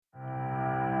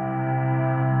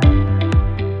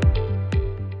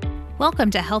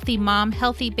Welcome to Healthy Mom,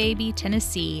 Healthy Baby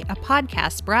Tennessee, a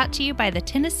podcast brought to you by the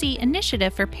Tennessee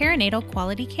Initiative for Perinatal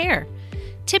Quality Care.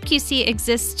 TIPQC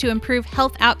exists to improve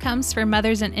health outcomes for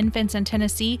mothers and infants in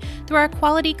Tennessee through our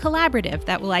Quality Collaborative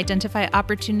that will identify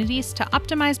opportunities to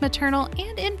optimize maternal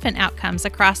and infant outcomes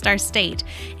across our state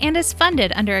and is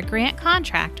funded under a grant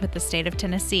contract with the state of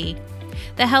Tennessee.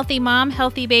 The Healthy Mom,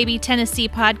 Healthy Baby Tennessee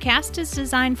podcast is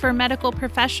designed for medical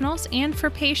professionals and for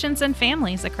patients and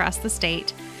families across the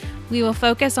state. We will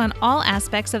focus on all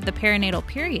aspects of the perinatal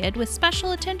period with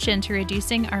special attention to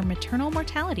reducing our maternal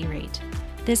mortality rate.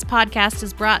 This podcast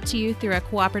is brought to you through a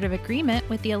cooperative agreement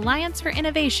with the Alliance for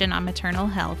Innovation on Maternal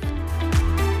Health.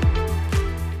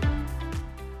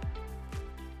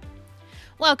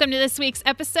 Welcome to this week's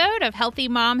episode of Healthy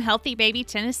Mom, Healthy Baby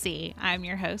Tennessee. I'm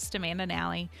your host, Amanda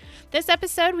Nally. This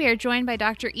episode, we are joined by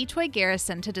Dr. Etoy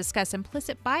Garrison to discuss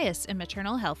implicit bias in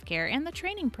maternal health care and the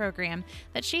training program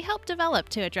that she helped develop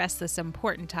to address this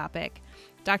important topic.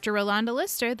 Dr. Rolanda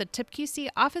Lister, the TIPQC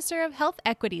Officer of Health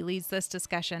Equity, leads this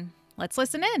discussion. Let's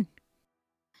listen in.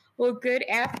 Well, good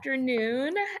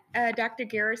afternoon, Dr.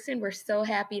 Garrison. We're so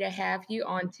happy to have you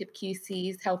on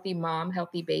TIPQC's Healthy Mom,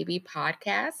 Healthy Baby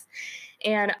podcast.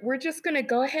 And we're just going to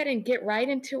go ahead and get right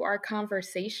into our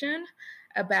conversation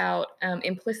about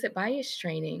implicit bias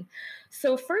training.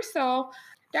 So first of all,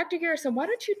 Dr. Garrison, why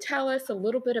don't you tell us a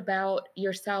little bit about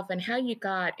yourself and how you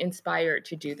got inspired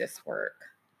to do this work?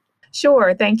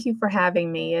 Sure. Thank you for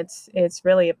having me. It's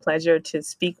really a pleasure to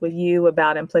speak with you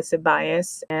about implicit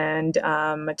bias and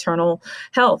maternal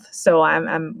health. So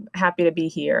I'm happy to be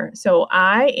here. So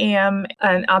I am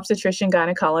an obstetrician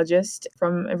gynecologist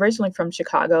originally from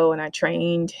Chicago, and I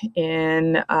trained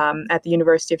at the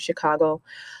University of Chicago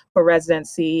for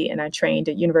residency, and I trained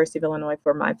at University of Illinois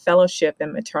for my fellowship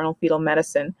in maternal fetal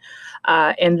medicine.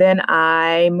 And then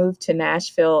I moved to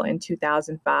Nashville in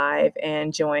 2005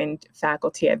 and joined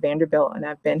faculty at Vanderbilt, and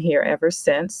I've been here ever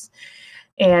since.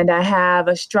 And I have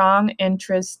a strong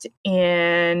interest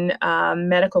in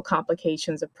medical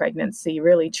complications of pregnancy,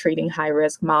 really treating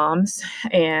high-risk moms.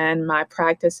 And my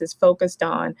practice is focused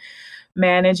on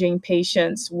managing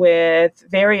patients with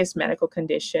various medical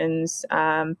conditions,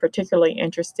 particularly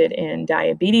interested in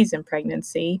diabetes in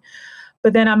pregnancy.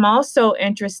 But then I'm also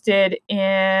interested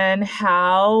in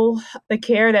how the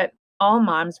care that all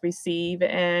moms receive,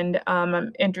 and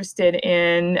I'm interested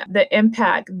in the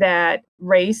impact that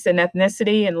race and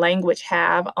ethnicity and language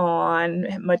have on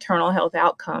maternal health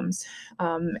outcomes.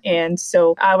 And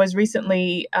so I was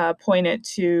recently appointed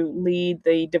to lead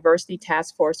the diversity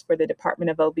task force for the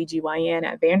Department of OBGYN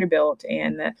at Vanderbilt.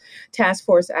 And the task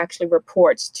force actually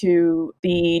reports to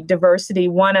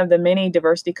one of the many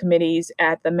diversity committees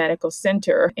at the medical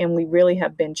center. And we really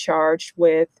have been charged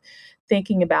with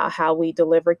thinking about how we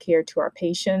deliver care to our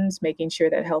patients, making sure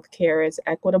that healthcare is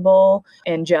equitable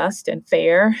and just and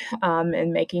fair,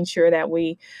 and making sure that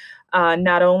we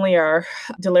not only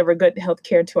deliver good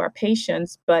healthcare to our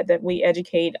patients, but that we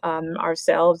educate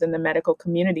ourselves and the medical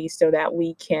community so that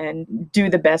we can do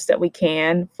the best that we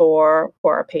can for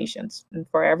our patients and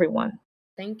for everyone.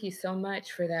 Thank you so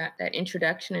much for that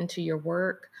introduction into your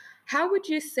work. How would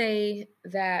you say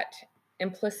that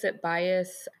implicit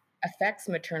bias affects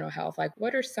maternal health? Like,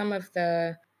 what are some of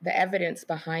the evidence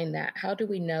behind that? How do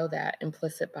we know that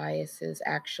implicit bias is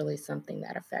actually something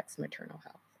that affects maternal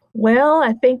health? Well,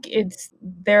 I think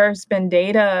there's been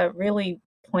data really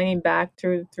pointing back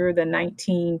through the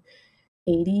 1980s,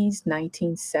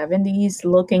 1970s,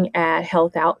 looking at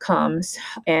health outcomes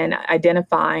and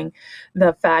identifying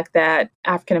the fact that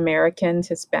African Americans,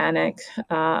 Hispanic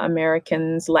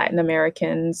Americans, Latin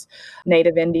Americans,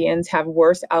 Native Indians have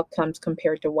worse outcomes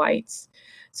compared to whites.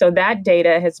 So that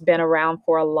data has been around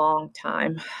for a long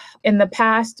time. In the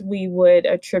past, we would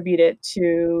attribute it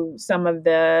to some of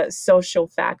the social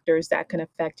factors that can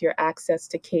affect your access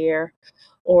to care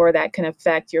or that can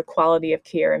affect your quality of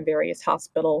care in various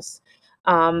hospitals.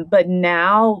 But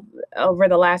now, over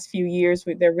the last few years,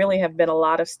 there really have been a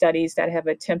lot of studies that have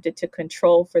attempted to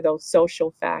control for those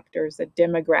social factors, the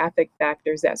demographic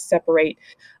factors that separate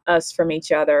us from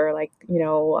each other, like,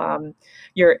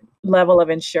 your level of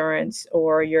insurance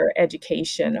or your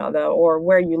education or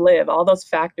where you live, all those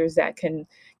factors that can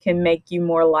make you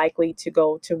more likely to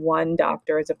go to one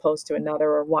doctor as opposed to another,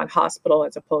 or one hospital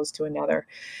as opposed to another.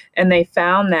 And they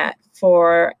found that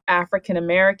for African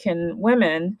American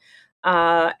women,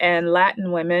 and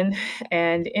Latin women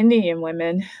and Indian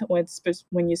women,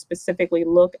 when you specifically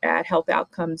look at health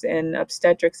outcomes in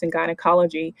obstetrics and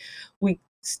gynecology, we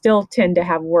still tend to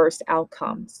have worse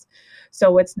outcomes.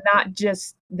 So it's not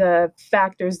just the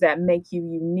factors that make you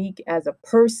unique as a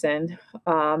person,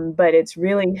 but it's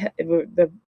really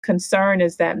the concern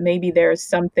is that maybe there's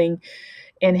something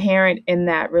inherent in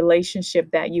that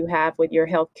relationship that you have with your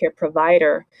healthcare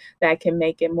provider that can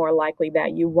make it more likely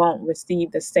that you won't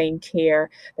receive the same care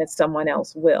that someone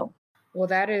else will. Well,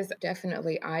 that is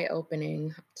definitely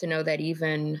eye-opening to know that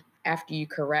even after you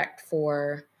correct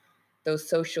for those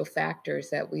social factors,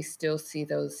 that we still see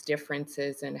those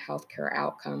differences in healthcare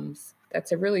outcomes.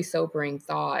 That's a really sobering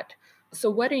thought. So,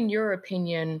 what, in your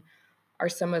opinion, are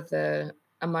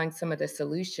among some of the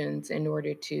solutions in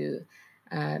order to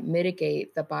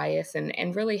mitigate the bias?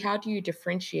 And really, how do you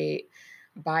differentiate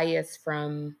bias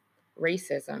from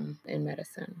racism in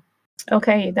medicine?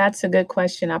 Okay, that's a good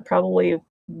question. I probably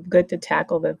good to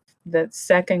tackle the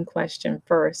second question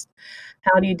first.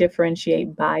 How do you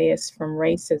differentiate bias from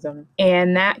racism?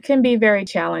 And that can be very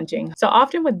challenging. So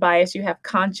often with bias, you have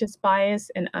conscious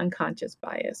bias and unconscious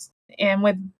bias. And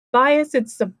with bias,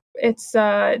 it's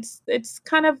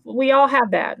kind of, we all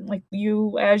have that. Like,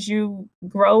 you, as you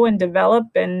grow and develop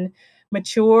and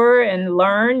mature and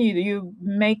learn, you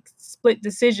make split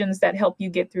decisions that help you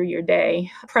get through your day,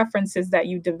 preferences that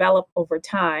you develop over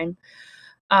time,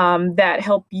 that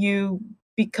help you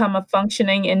become a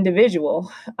functioning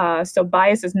individual. So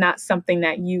bias is not something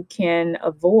that you can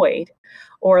avoid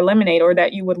or eliminate, or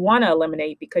that you would want to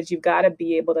eliminate, because you've got to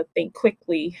be able to think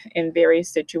quickly in various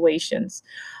situations.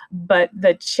 But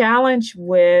the challenge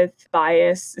with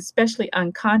bias, especially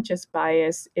unconscious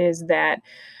bias, is that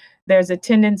there's a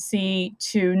tendency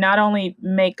to not only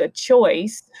make a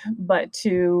choice, but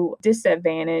to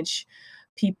disadvantage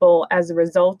people as a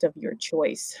result of your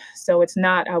choice. So it's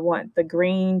not, I want the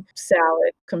green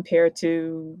salad compared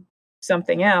to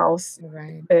something else.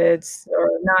 Right. It's, or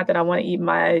not that I want to eat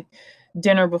my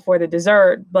dinner before the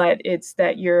dessert, but it's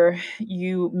that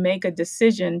you make a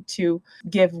decision to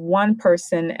give one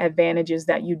person advantages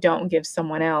that you don't give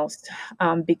someone else,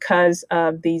 because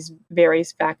of these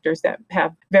various factors that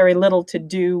have very little to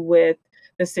do with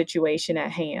the situation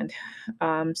at hand.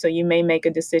 So you may make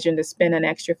a decision to spend an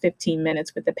extra 15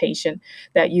 minutes with the patient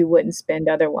that you wouldn't spend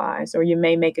otherwise, or you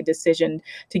may make a decision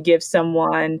to give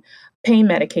someone pain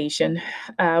medication,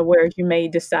 whereas you may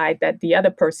decide that the other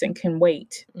person can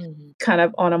wait. Mhm. Kind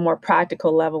of on a more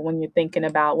practical level, when you're thinking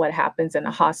about what happens in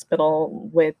a hospital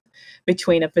with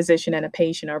between a physician and a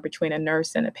patient, or between a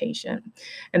nurse and a patient.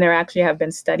 And there actually have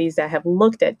been studies that have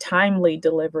looked at timely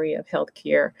delivery of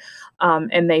healthcare,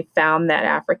 and they found that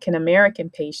African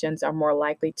American patients are more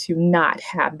likely to not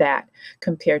have that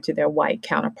compared to their white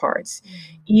counterparts.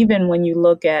 Mhm. Even when you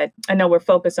look at, I know we're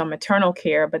focused on maternal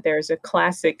care, but there's a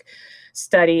classic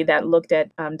study that looked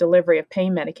at delivery of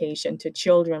pain medication to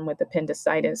children with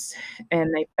appendicitis,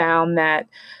 and they found that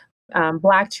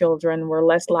Black children were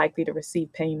less likely to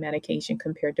receive pain medication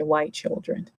compared to white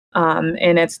children.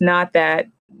 And it's not that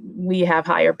we have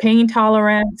higher pain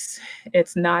tolerance.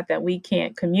 It's not that we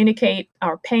can't communicate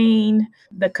our pain.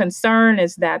 The concern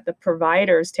is that the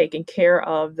providers taking care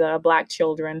of the Black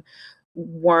children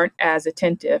weren't as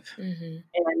attentive, Mhm.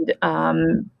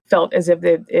 and felt as if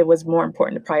it was more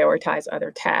important to prioritize other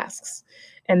tasks.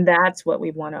 And that's what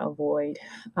we want to avoid.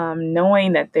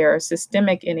 Knowing that there are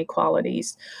systemic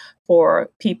inequalities for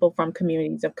people from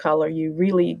communities of color, you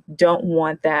really don't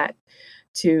want that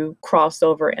to cross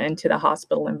over into the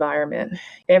hospital environment.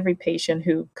 Every patient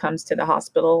who comes to the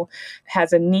hospital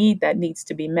has a need that needs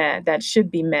to be met, that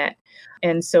should be met.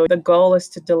 And so the goal is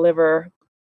to deliver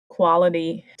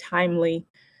quality, timely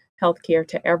healthcare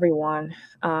to everyone,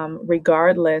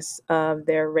 regardless of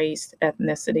their race,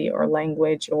 ethnicity, or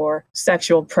language, or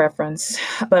sexual preference.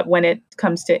 But when it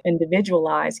comes to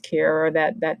individualized care, or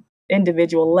that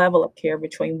individual level of care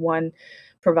between one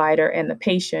provider and the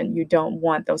patient, you don't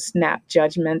want those snap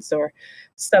judgments or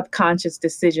subconscious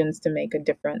decisions to make a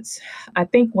difference. I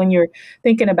think when you're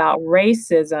thinking about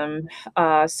racism,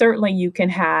 certainly you can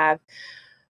have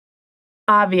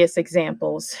obvious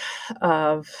examples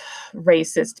of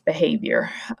racist behavior.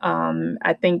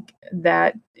 I think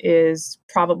that is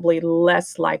probably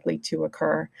less likely to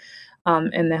occur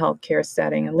in the healthcare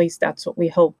setting. At least that's what we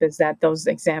hope, is that those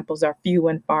examples are few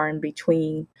and far in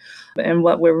between. And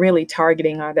what we're really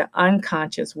targeting are the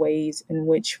unconscious ways in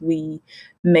which we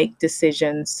make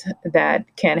decisions that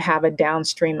can have a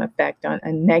downstream effect, on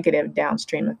a negative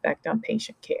downstream effect on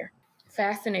patient care.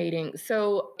 Fascinating.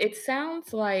 So it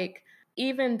sounds like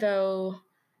even though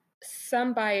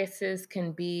some biases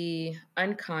can be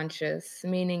unconscious,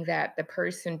 meaning that the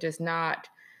person does not,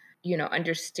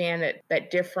 understand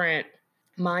that different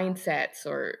mindsets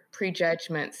or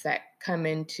prejudgments that come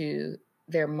into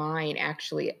their mind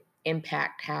actually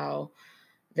impact how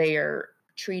they are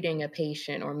treating a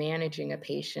patient or managing a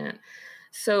patient.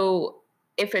 So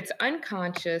if it's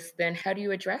unconscious, then how do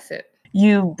you address it?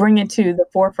 you bring it to the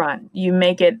forefront. You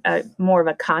make it more of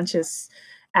a conscious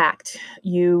act.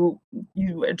 You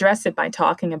address it by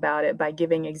talking about it, by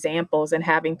giving examples and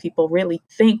having people really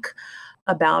think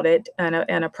about it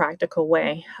in a practical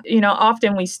way.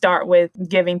 Often we start with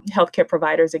giving healthcare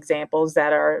providers examples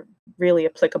that are really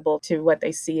applicable to what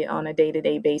they see on a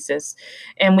day-to-day basis.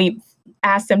 And we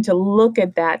ask them to look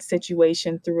at that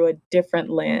situation through a different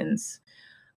lens.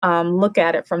 Look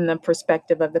at it from the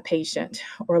perspective of the patient,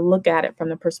 or look at it from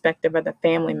the perspective of the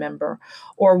family member.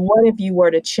 Or what if you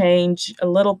were to change a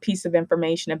little piece of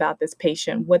information about this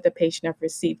patient? Would the patient have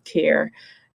received care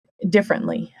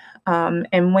differently?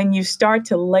 And when you start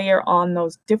to layer on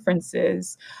those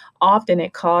differences, often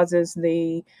it causes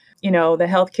the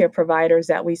healthcare providers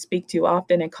that we speak to,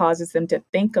 often it causes them to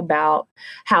think about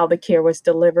how the care was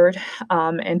delivered,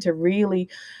 and to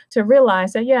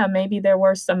realize that, yeah, maybe there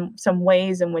were some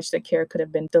ways in which the care could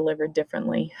have been delivered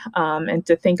differently, and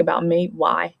to think about maybe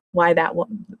why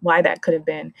that could have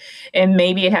been. And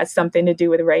maybe it has something to do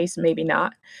with race, maybe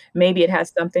not. Maybe it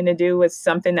has something to do with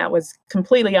something that was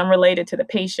completely unrelated to the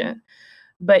patient.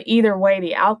 But either way,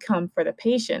 the outcome for the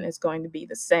patient is going to be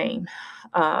the same.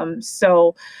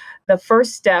 So the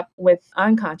first step with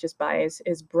unconscious bias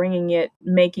is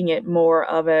making it more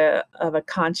of a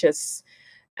conscious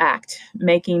act,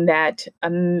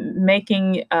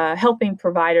 helping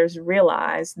providers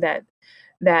realize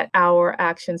that our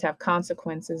actions have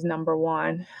consequences, number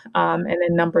one. And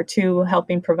then number two,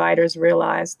 helping providers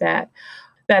realize that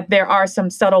there are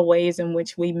some subtle ways in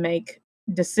which we make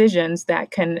decisions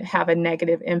that can have a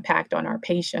negative impact on our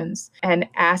patients, and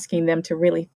asking them to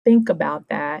really think about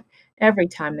that every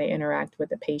time they interact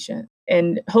with a patient.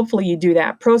 And hopefully you do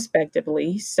that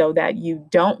prospectively so that you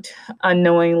don't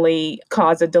unknowingly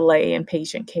cause a delay in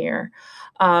patient care.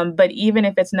 But even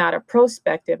if it's not a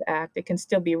prospective act, it can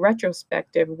still be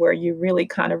retrospective, where you really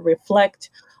kind of reflect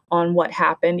on what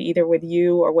happened either with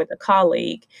you or with a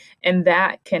colleague, and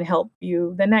that can help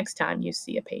you the next time you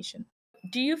see a patient.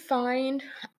 Do you find,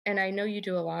 and I know you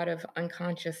do a lot of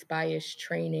unconscious bias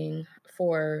training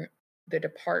for the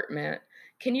department,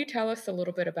 can you tell us a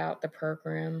little bit about the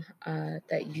program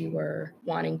that you were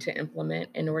wanting to implement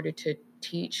in order to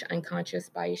teach unconscious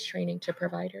bias training to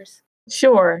providers?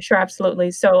 Sure,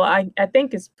 absolutely. So I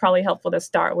think it's probably helpful to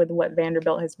start with what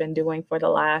Vanderbilt has been doing for the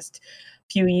last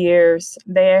few years.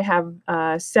 They have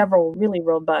several really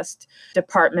robust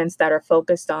departments that are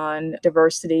focused on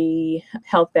diversity,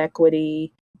 health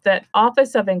equity. The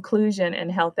Office of Inclusion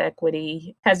and Health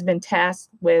Equity has been tasked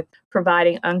with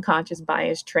providing unconscious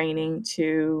bias training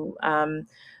to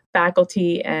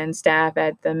faculty and staff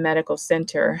at the medical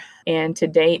center. And to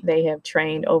date, they have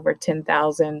trained over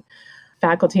 10,000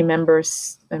 faculty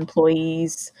members,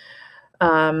 employees,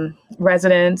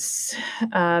 residents,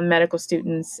 medical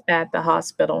students at the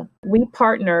hospital.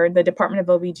 The Department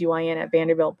of OBGYN at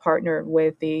Vanderbilt partnered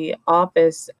with the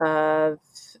Office of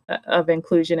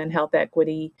Inclusion and Health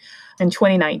Equity in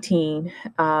 2019.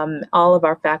 All of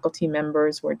our faculty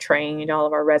members were trained, all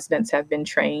of our residents have been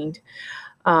trained.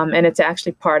 And it's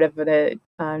actually part of the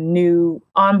new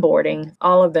onboarding,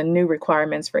 all of the new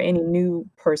requirements for any new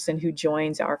person who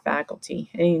joins our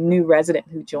faculty, any new resident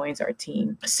who joins our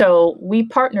team. So we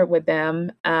partnered with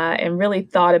them and really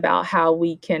thought about how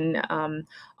we can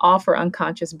offer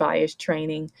unconscious bias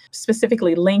training,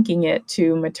 specifically linking it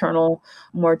to maternal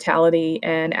mortality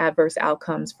and adverse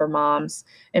outcomes for moms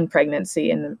in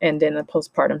pregnancy and in the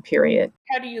postpartum period.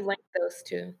 How do you link those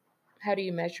two? How do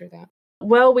you measure that?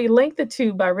 Well, we link the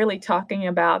two by really talking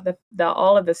about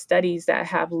all of the studies that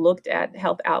have looked at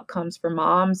health outcomes for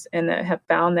moms, and that have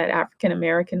found that African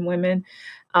American women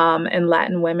and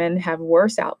Latin women have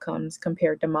worse outcomes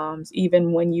compared to moms,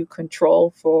 even when you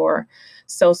control for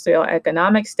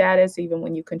socioeconomic status, even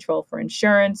when you control for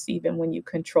insurance, even when you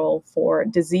control for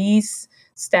disease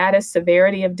status,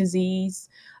 severity of disease.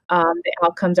 The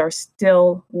outcomes are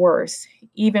still worse,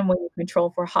 even when you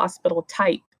control for hospital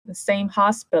type. The same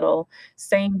hospital,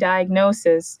 same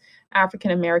diagnosis, African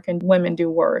American women do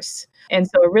worse. And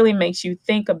so it really makes you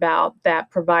think about that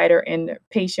provider and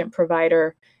patient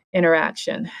provider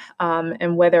interaction,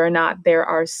 and whether or not there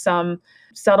are some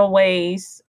subtle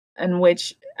ways in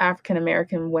which African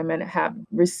American women have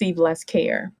received less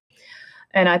care.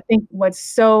 And I think what's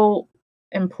so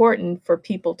important for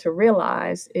people to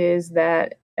realize is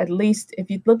that, at least if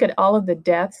you look at all of the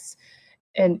deaths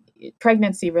and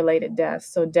pregnancy related deaths,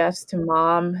 so deaths to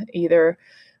mom either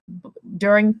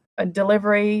during a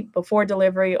delivery, before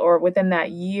delivery, or within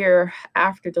that year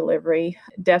after delivery,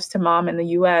 deaths to mom in the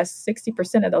US,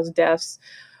 60% of those deaths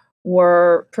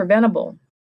were preventable.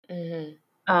 Mm-hmm.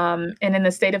 And in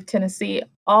the state of Tennessee,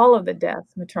 all of the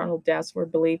deaths, maternal deaths, were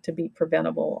believed to be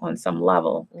preventable on some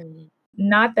level. Mhm.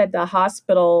 Not that the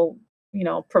hospital,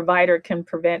 provider can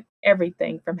prevent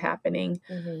everything from happening,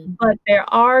 Mhm. but there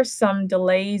are some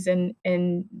delays and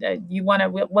you wanna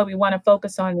what we wanna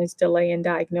focus on is delay in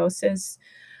diagnosis,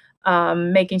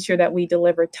 making sure that we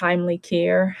deliver timely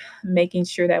care, making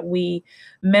sure that we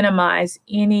minimize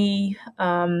any,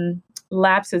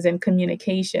 lapses in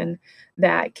communication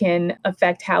that can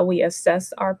affect how we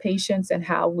assess our patients and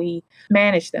how we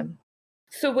manage them.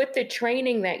 So with the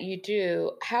training that you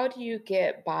do, how do you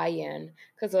get buy-in?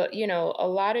 Because a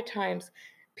lot of times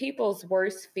people's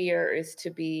worst fear is to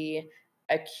be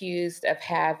accused of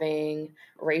having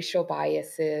racial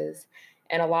biases.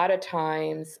 And a lot of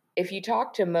times, if you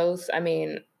talk to most, I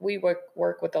mean, we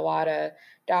work with a lot of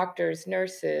doctors,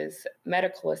 nurses,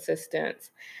 medical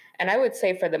assistants, and I would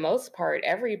say for the most part,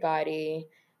 everybody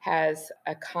has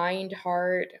a kind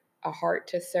heart, a heart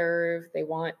to serve. They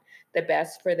want the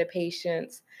best for the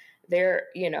patients.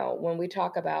 When we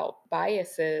talk about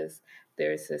biases,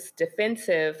 there's this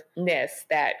defensiveness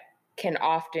that can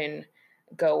often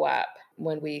go up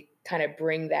when we kind of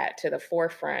bring that to the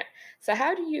forefront. So,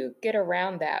 how do you get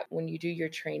around that when you do your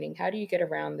training? How do you get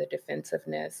around the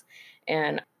defensiveness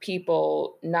and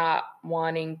people not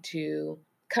wanting to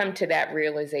come to that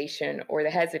realization, or the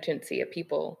hesitancy of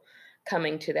people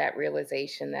coming to that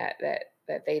realization that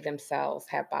they themselves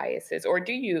have biases, or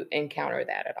do you encounter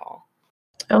that at all?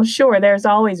 Oh, sure, there's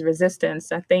always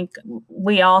resistance. I think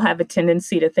we all have a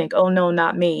tendency to think, "Oh, no,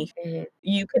 not me." Mhm,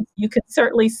 You could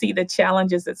certainly see the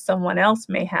challenges that someone else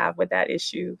may have with that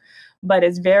issue, but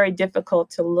it's very difficult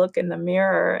to look in the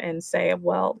mirror and say,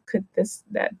 "Well, could this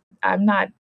that I'm not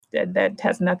that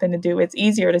has nothing to do." It's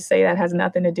easier to say that has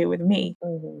nothing to do with me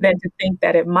mhm, than to think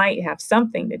that it might have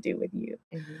something to do with you.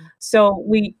 mhm, So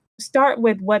we start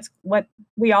with what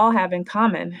we all have in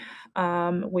common.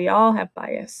 We all have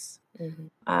bias. mhm,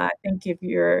 I think if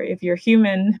you're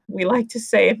human, we like to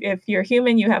say if you're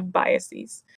human, you have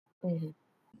biases. mhm,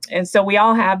 And so we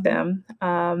all have them,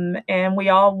 and we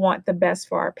all want the best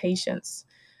for our patients.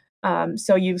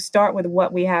 So you start with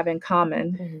what we have in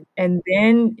common, mhm, and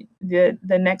then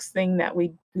the next thing that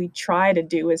we try to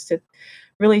do is to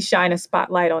really shine a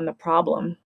spotlight on the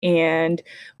problem. And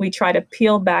we try to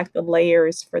peel back the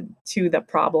layers for to the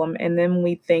problem, and then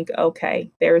we think,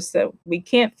 okay, we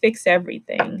can't fix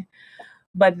everything,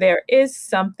 but there is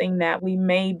something that we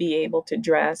may be able to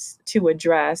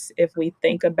address if we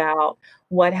think about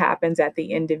what happens at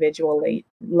the individual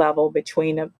level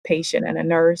between a patient and a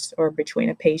nurse, or between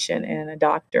a patient and a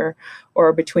doctor,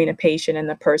 or between a patient and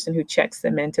the person who checks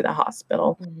them into the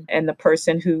hospital, mhm, and the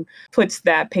person who puts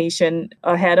that patient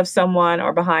ahead of someone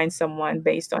or behind someone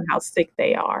based on how sick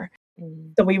they are.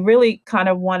 mhm, So we really kind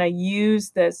of want to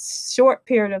use this short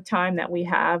period of time that we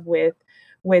have with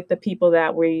the people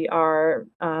that we are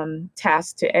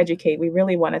tasked to educate. We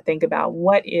really want to think about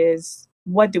what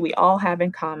do we all have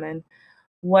in common?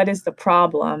 What is the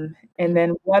problem? And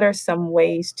then what are some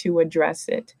ways to address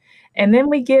it? And then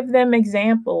we give them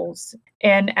examples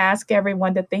and ask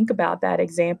everyone to think about that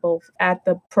example at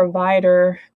the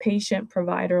patient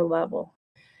provider level.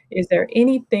 Is there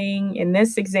anything in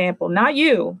this example, not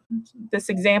you, this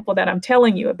example that I'm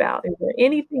telling you about, is there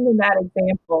anything in that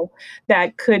example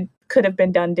that could have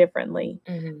been done differently?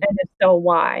 mhm, And if so,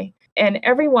 why? And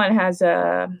everyone has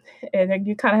and then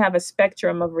you kind of have a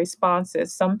spectrum of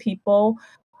responses. Some people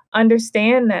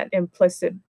understand that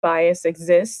implicit bias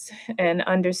exists and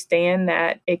understand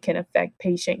that it can affect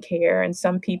patient care, and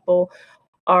some people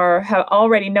have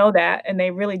already know that, and they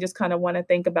really just kind of want to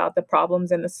think about the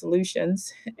problems and the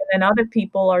solutions. And then other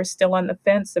people are still on the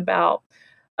fence about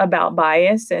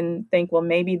bias and think, well,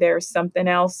 maybe there's something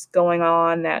else going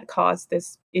on that caused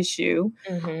this issue.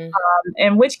 mhm,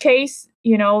 In which case,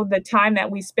 the time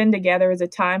that we spend together is a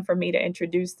time for me to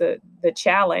introduce the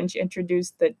challenge,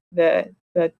 introduce the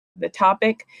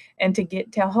topic, and to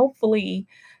get to hopefully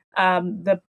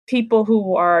the people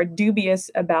who are dubious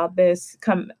about this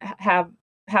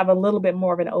have a little bit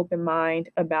more of an open mind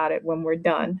about it when we're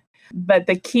done. But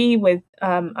the key with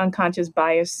unconscious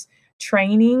bias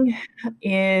training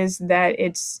is that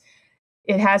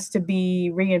it has to be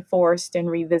reinforced and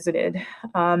revisited.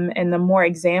 And the more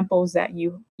examples that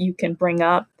you can bring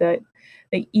up, the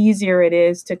easier it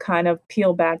is to kind of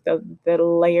peel back the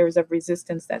layers of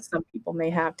resistance that some people may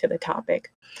have to the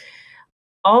topic.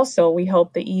 Also, we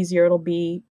hope the easier it'll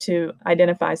be to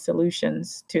identify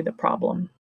solutions to the problem.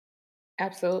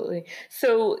 absolutely.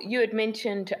 So you had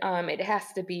mentioned it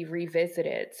has to be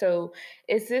revisited. So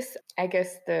is this, I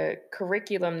guess, the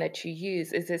curriculum that you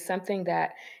use? Is this something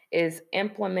that is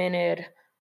implemented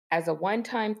as a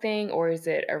one-time thing, or is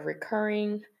it a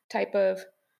recurring type of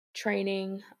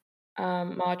training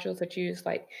modules that you use?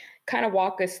 Like, kind of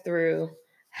walk us through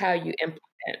how you implement.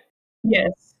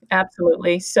 Yes,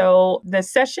 absolutely. So the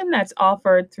session that's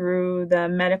offered through the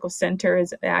medical center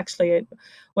is actually it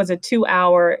was a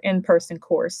 2-hour in-person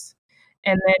course.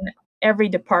 And then every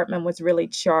department was really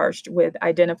charged with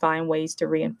identifying ways to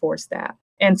reinforce that.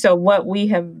 And so what we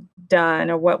have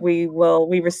done or we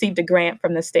received a grant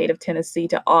from the state of Tennessee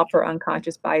to offer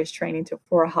unconscious bias training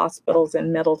for hospitals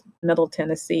in middle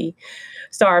Tennessee.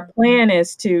 So our plan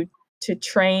is to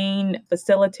train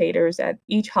facilitators at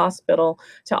each hospital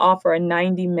to offer a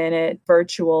 90-minute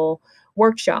virtual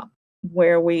workshop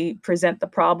where we present the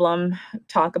problem,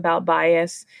 talk about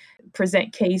bias,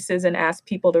 present cases and ask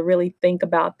people to really think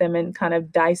about them and kind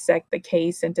of dissect the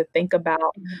case and to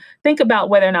Mhm. think about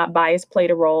whether or not bias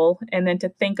played a role, and then to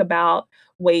think about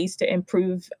ways to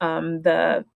improve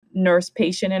the nurse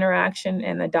patient interaction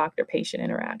and the doctor patient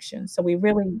interaction. So we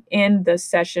really end the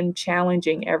session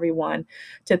challenging everyone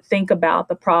to think about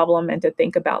the problem and to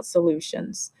think about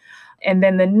solutions. And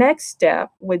then the next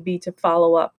step would be to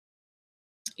follow up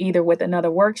either with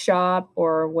another workshop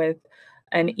or with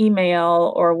an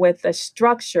email or with a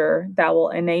structure that will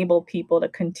enable people to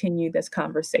continue this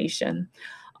conversation.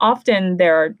 Often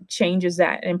there are changes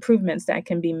that improvements that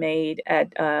can be made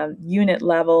at a unit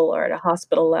level or at a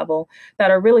hospital level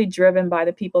that are really driven by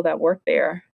the people that work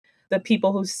there. The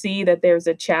people who see that there's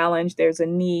a challenge, there's a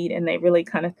need, and they really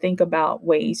kind of think about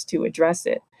ways to address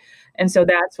it. And so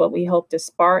that's what we hope to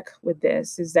spark with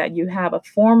this is that you have a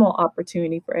formal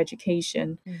opportunity for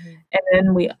education, Mhm. and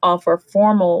then we offer a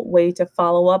formal way to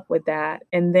follow up with that.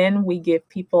 And then we give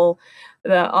people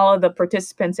all of the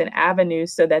participants and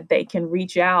avenues so that they can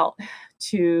reach out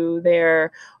to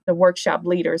the workshop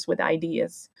leaders with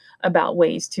ideas about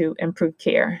ways to improve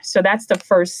care. So that's the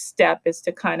first step is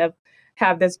to kind of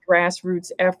have this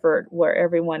grassroots effort where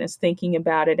everyone is thinking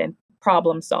about it and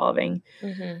problem solving.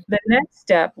 Mhm. The next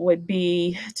step would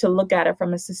be to look at it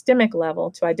from a systemic level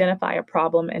to identify a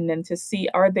problem and then to see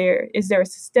is there a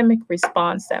systemic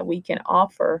response that we can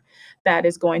offer that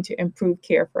is going to improve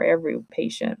care for every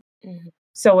patient. Mhm.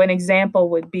 So an example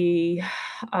would be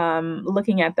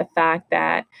looking at the fact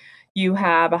that you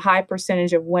have a high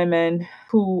percentage of women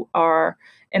who are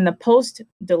in the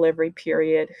post-delivery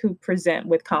period who present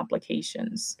with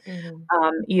complications, Mhm.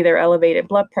 either elevated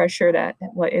blood pressure that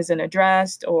what isn't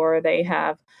addressed, or they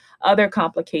have other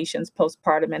complications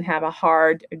postpartum and have a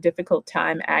hard or difficult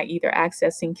time at either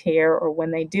accessing care, or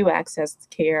when they do access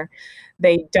care,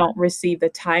 they don't receive the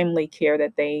timely care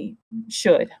that they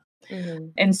should.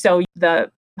 Mhm. And so the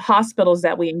hospitals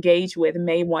that we engage with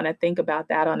may want to think about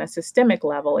that on a systemic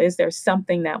level. Is there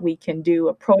something that we can do,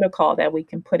 a protocol that we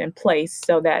can put in place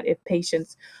so that if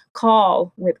patients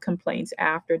call with complaints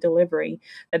after delivery,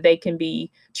 that they can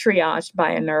be triaged by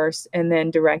a nurse and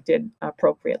then directed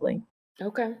appropriately?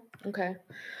 Okay. Okay.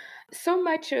 So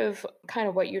much of kind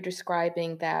of what you're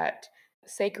describing, that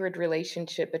sacred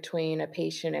relationship between a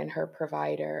patient and her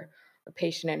provider, a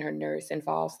patient and her nurse,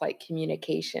 involves like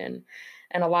communication.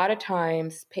 And a lot of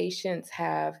times patients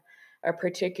have a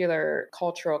particular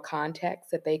cultural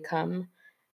context that they kind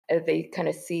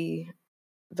of see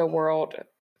the world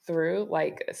through,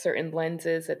 like certain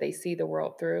lenses that they see the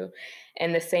world through.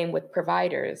 And the same with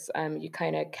providers. You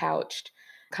kind of couched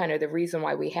kind of the reason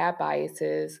why we have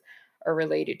biases are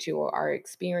related to our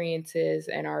experiences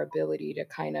and our ability to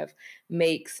kind of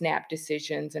make snap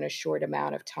decisions in a short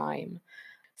amount of time.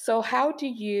 So, how do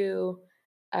you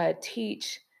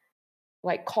teach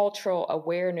like cultural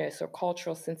awareness or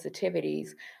cultural sensitivities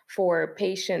for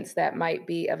patients that might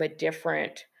be of a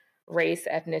different race,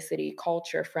 ethnicity,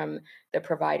 culture from the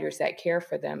providers that care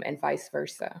for them, and vice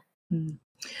versa? Mm.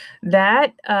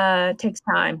 That takes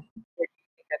time. Or do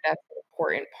you think that that's an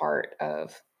important part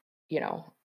of, you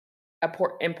know,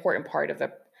 important part of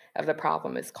the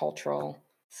problem is cultural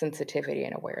sensitivity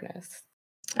and awareness?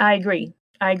 I agree.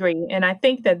 I agree. And I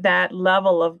think that that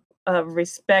level of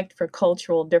respect for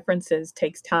cultural differences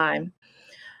takes time.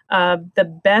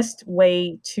 The best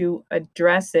way to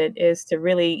address it is to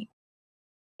really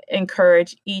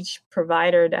encourage each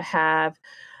provider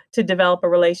to develop a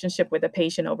relationship with a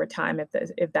patient over time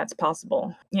if that's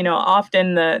possible. You know,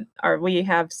 often we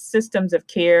have systems of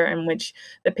care in which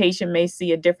the patient may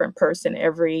see a different person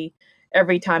every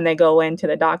time they go into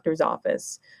the doctor's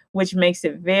office, which makes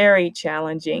it very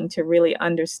challenging to really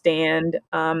understand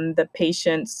the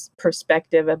patient's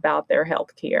perspective about their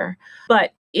health care.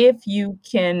 But if you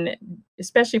can,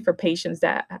 especially for patients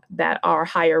that are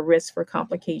higher risk for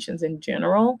complications in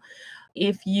general,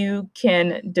 If you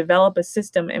can develop a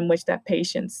system in which that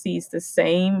patient sees the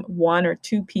same one or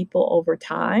two people over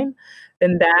time,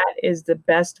 then that is the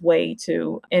best way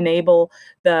to enable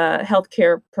the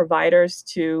healthcare providers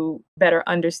to better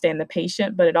understand the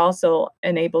patient, but it also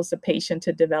enables the patient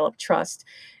to develop trust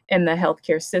in the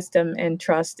healthcare system and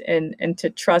and to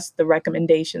trust the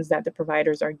recommendations that the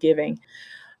providers are giving.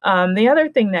 The other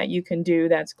thing that you can do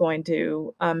that's going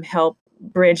to help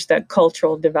bridge that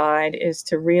cultural divide is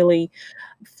to really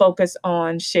focus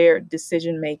on shared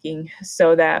decision making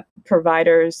so that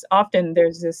providers often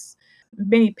there's this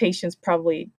many patients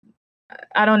probably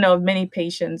I don't know if many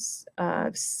patients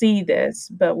see this,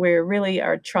 but we really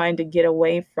are trying to get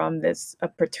away from this a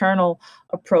paternal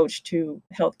approach to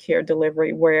healthcare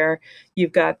delivery, where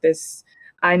you've got this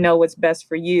 "I know what's best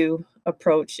for you"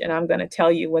 approach, and I'm going to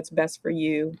tell you what's best for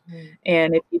you. Mhm.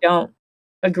 And if you don't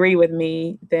agree with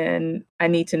me, then I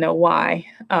need to know why.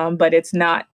 But it's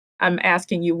not. I'm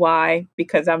asking you why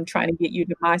because I'm trying to get you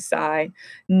to my side,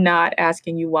 not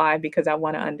asking you why because I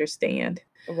want to understand.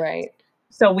 Right.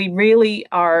 So we really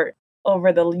are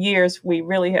over the years, we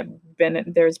really have been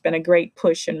there's been a great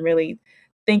push in really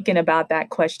thinking about that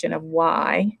question of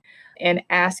why and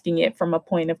asking it from a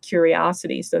point of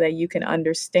curiosity so that you can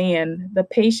understand the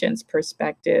patient's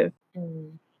perspective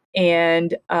Mm.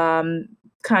 and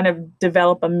kind of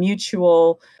develop a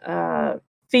mutual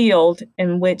field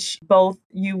in which both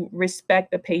you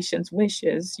respect the patient's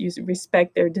wishes,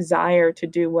 respect their desire to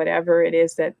do whatever it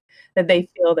is that they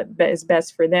feel is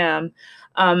best for them.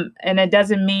 And it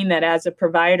doesn't mean that as a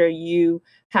provider you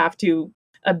have to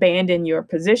abandon your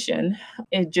position.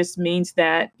 It just means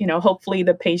that, hopefully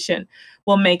the patient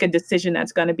will make a decision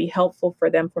that's going to be helpful for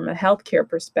them from a healthcare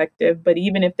perspective. But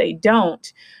even if they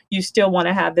don't, you still want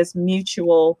to have this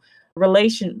mutual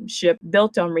relationship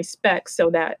built on respect so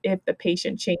that if the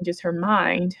patient changes her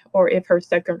mind or if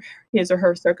his or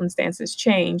her circumstances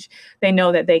change, they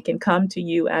know that they can come to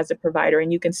you as a provider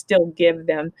and you can still give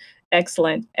them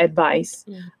excellent advice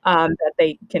Mm. that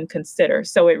they can consider.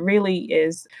 So it really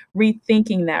is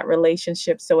rethinking that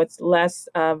relationship so it's less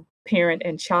of parent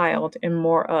and child and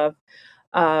more of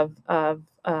A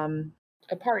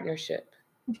partnership.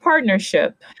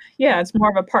 partnership. Yeah, it's more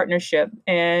of a partnership,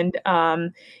 and,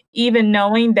 even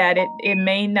knowing that it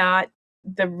may not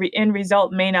end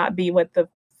result may not be what the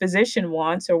physician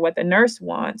wants or what the nurse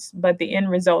wants, but the end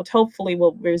result hopefully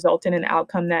will result in an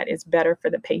outcome that is better for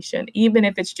the patient, even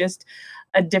if it's just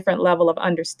a different level of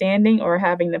understanding or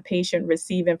having the patient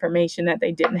receive information that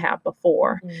they didn't have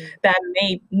before. Mm. That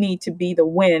may need to be the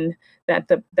win that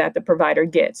the provider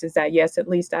gets is that yes, at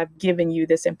least I've given you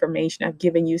this information, I've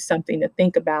given you something to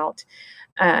think about,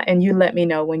 and you let me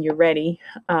know when you're ready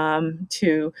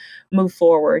to move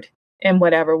forward in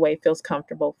whatever way feels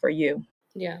comfortable for you.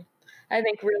 Yeah. I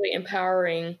think really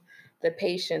empowering the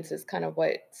patients is kind of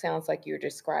what sounds like you're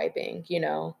describing,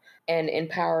 and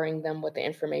empowering them with the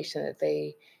information that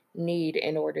they need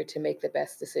in order to make the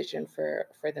best decision for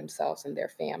themselves and their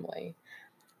family.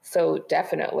 So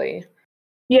definitely.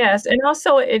 Yes, and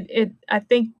also it I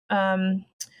think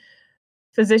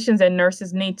physicians and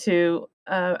nurses need to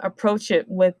approach it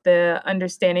with the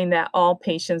understanding that all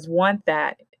patients want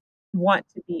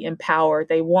to be empowered.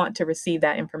 They want to receive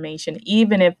that information,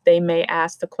 even if they may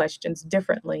ask the questions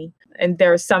differently. And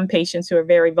there are some patients who are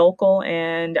very vocal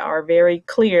and are very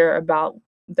clear about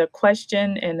the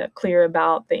question and clear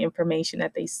about the information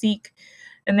that they seek.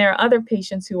 And there are other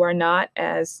patients who are not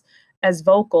as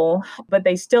vocal, but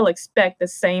they still expect the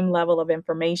same level of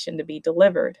information to be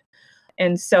delivered.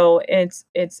 And so it's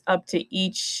up to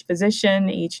each physician,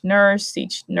 each nurse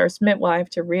midwife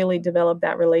to really develop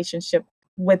that relationship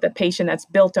with the patient that's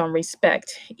built on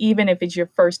respect. Even if it's your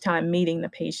first time meeting the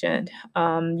patient,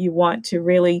 you want to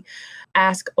really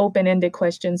ask open-ended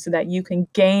questions so that you can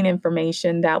gain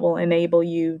information that will enable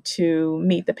you to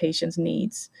meet the patient's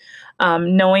needs.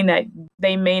 Knowing that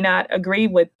they may not agree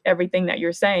with everything that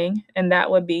you're saying, and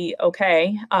that would be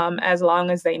okay, as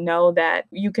long as they know that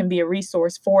you can be a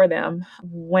resource for them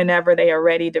whenever they are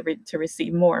ready to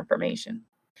receive more information.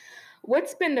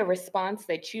 What's been the response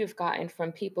that you've gotten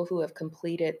from people who have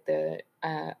completed the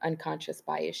unconscious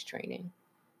bias training?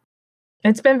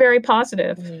 It's been very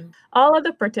positive. Mhm. All of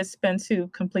the participants who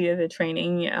completed the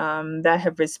training that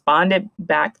have responded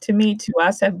back to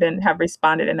us, have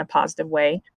responded in a positive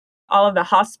way. All of the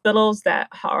hospitals that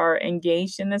are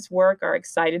engaged in this work are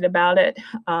excited about it,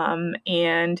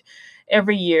 and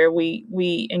every year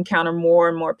we encounter more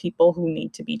and more people who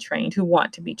need to be trained, who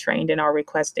want to be trained, and are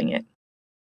requesting it.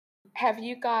 Have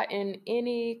you gotten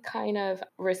any kind of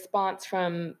response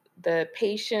from the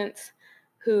patients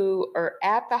who are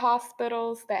at the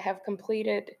hospitals that have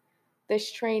completed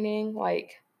this training?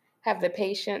 Like, have the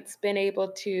patients been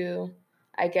able to,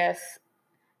 I guess,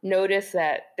 notice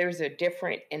that there's a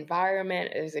different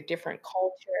environment, there's a different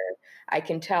culture? I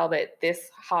can tell that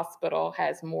this hospital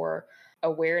has more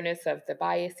awareness of the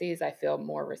biases. I feel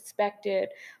more respected.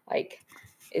 Like,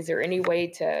 is there any way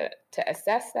to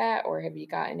assess that, or have you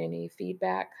gotten any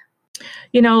feedback?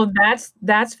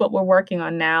 That's what we're working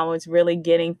on now, is really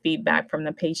getting feedback from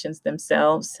the patients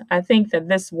themselves. I think that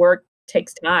this work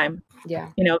takes time.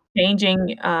 Yeah.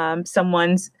 Changing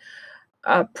someone's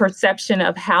perception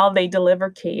of how they deliver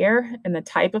care and the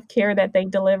type of care that they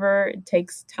deliver, it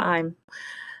takes time.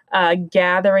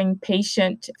 Gathering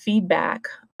patient feedback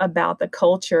about the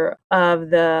culture of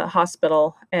the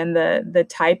hospital and the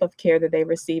type of care that they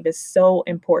receive is so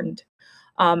important.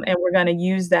 And we're going to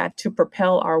use that to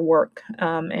propel our work,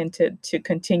 and to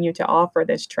continue to offer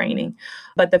this training.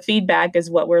 But the feedback is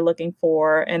what we're looking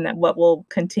for, and that what we'll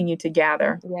continue to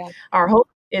gather. Yeah. Our hope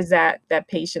is that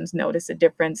patients notice a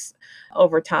difference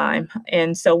over time.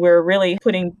 And so we're really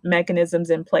putting mechanisms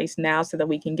in place now so that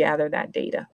we can gather that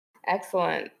data.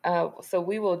 Excellent. So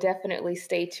we will definitely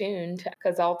stay tuned,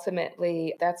 because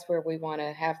ultimately that's where we want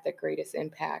to have the greatest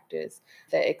impact, is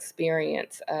the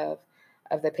experience of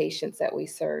the patients that we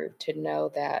serve, to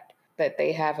know that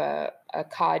they have a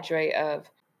cadre of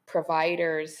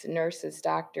providers, nurses,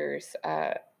 doctors,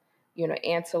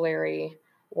 ancillary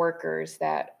workers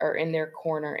that are in their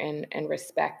corner and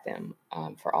respect them,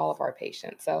 for all of our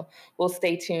patients. So we'll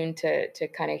stay tuned to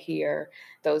kind of hear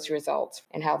those results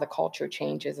and how the culture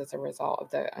changes as a result of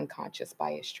the unconscious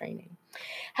bias training.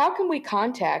 How can we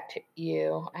contact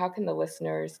you? How can the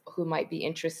listeners who might be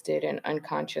interested in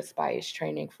unconscious bias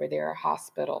training for their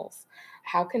hospitals,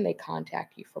 how can they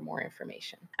contact you for more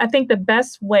information? I think the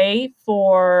best way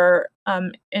for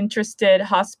interested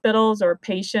hospitals or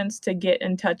patients to get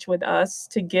in touch with us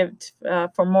to give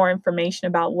for more information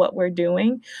about what we're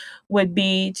doing would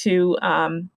be to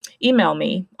email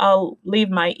me. I'll leave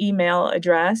my email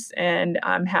address, and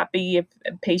I'm happy if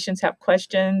patients have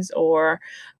questions or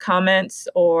comments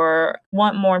or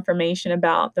want more information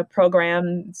about the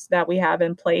programs that we have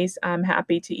in place. I'm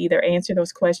happy to either answer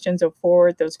those questions or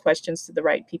forward those questions to the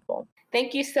right people.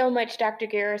 Thank you so much, Dr.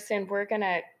 Garrison. We're going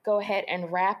to go ahead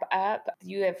and wrap up.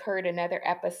 You have heard another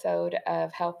episode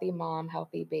of Healthy Mom,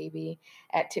 Healthy Baby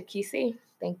at TIPQC.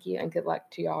 Thank you, and good luck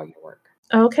to all your work.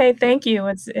 Okay, thank you.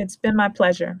 It's been my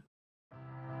pleasure.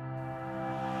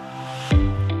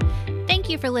 Thank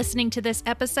you for listening to this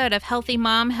episode of Healthy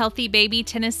Mom, Healthy Baby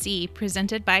Tennessee,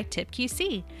 presented by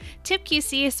TIPQC.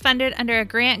 TIPQC is funded under a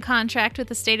grant contract with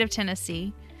the state of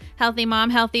Tennessee. Healthy Mom,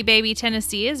 Healthy Baby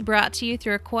Tennessee is brought to you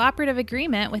through a cooperative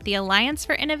agreement with the Alliance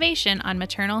for Innovation on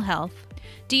Maternal Health.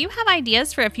 Do you have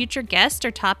ideas for a future guest or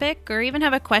topic, or even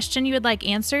have a question you would like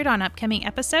answered on upcoming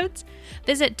episodes?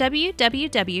 Visit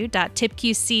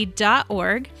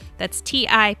www.tipqc.org, that's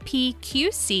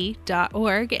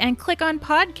TIPQC.org, and click on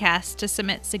Podcasts to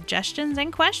submit suggestions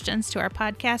and questions to our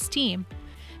podcast team.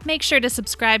 Make sure to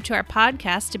subscribe to our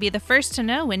podcast to be the first to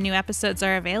know when new episodes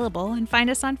are available, and find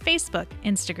us on Facebook,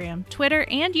 Instagram, Twitter,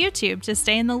 and YouTube to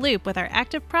stay in the loop with our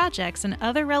active projects and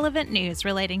other relevant news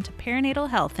relating to perinatal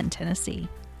health in Tennessee.